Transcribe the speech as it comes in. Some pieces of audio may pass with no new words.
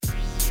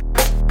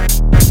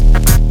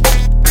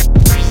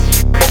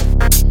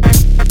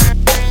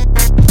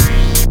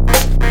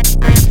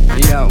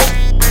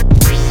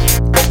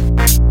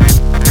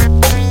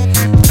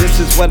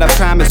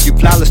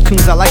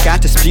tunes all I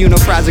got to spew. No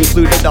fries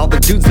included, all the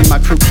dudes in my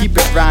crew keep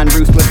it raw and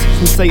ruthless.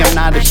 Some say I'm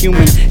not a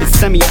human, it's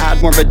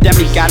semi-odd, more of a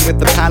demi-god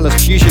with a pile of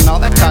fusion. All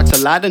that talk's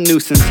a lot of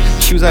nuisance.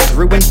 Shoes I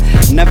grew in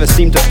never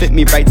seemed to fit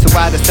me right, so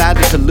I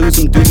decided to lose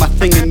them, do my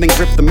thing and then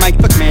grip the mic.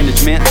 Fuck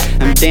management,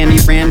 I'm Danny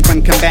Rand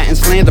when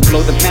combatants slander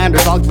blow the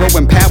matters. I'll grow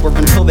in power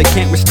until they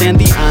can't withstand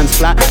the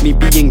onslaught. Me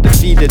being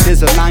defeated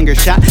is a longer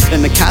shot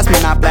than the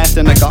cosmonaut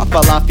blasting a golf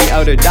ball off the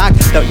outer dock.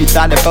 Thought you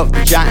thought about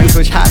the jottings,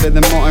 which hotter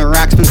than molten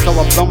rocks, but so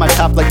I'll blow my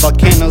top like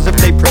volcanos if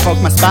they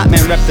provoke my spot.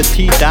 Man, rep the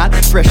T-dot,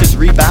 fresh as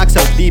Reeboks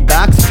out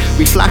D-box.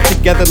 We flock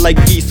together like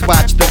geese,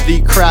 watch the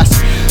V cross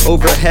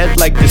overhead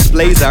like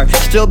displays are.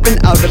 Still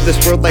been out of this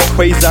world like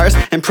quasars,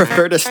 and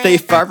prefer to stay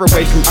far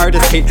away from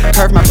artist hate.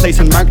 Carve my place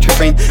in mark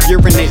terrain,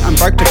 urinate on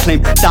bark to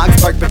claim.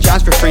 Dogs bark but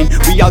jaws refrain,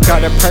 we all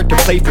got a part to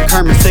play. For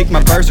karma's sake,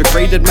 my bars are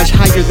graded much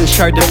higher than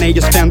Chardonnay.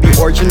 Just found the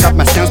origin of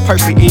my sounds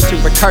partially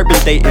ancient with carbon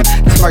dating.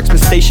 This marksman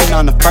station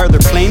on a farther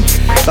plane,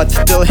 but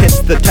still hits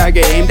the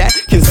target aimed at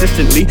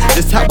consistently.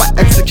 This how I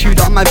execute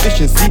all my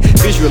vision. See,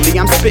 visually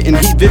I'm spitting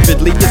heat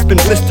vividly. It's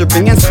been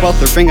blistering and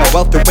sweltering, a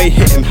welterweight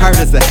hitting hard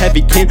as a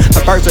heavy can.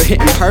 My bars are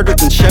hitting harder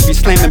than Chevy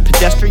slamming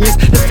pedestrians.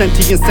 The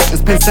sentient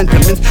sentence pen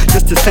sentiments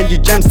just to send you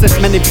gems.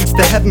 Sent many beats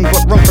to heaven,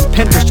 but run for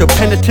penters show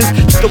penitence.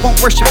 Still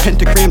won't worship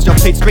pentagrams, y'all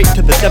played straight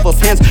to the devil's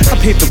hands. I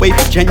paved the way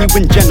for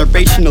genuine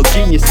generational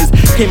geniuses.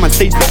 Came on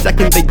stage the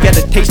second they get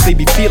a taste, they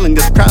be feeling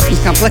this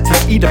problem's complex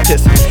as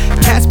Oedipus.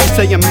 Cats be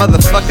saying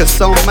motherfucker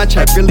so much,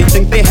 I really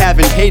think they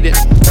haven't hated.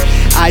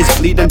 Eyes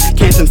bleeding,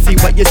 can't unsee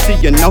what you see,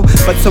 you know.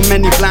 But so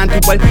many blind to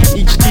what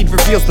each deed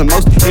reveals the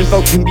most.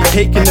 Info can be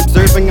taken,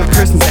 observing a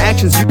person's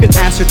actions. You can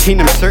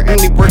ascertain I'm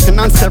certainly working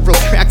on several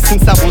tracks,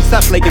 since I won't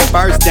stop laying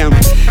bars down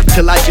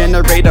till I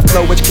generate a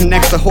flow which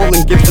connects the whole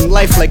and gives them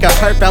life like a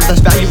heart valve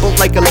that's valuable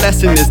like a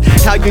lesson is.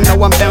 How you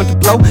know I'm bound to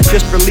blow?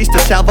 Just released a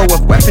salvo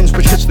of weapons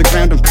which hits the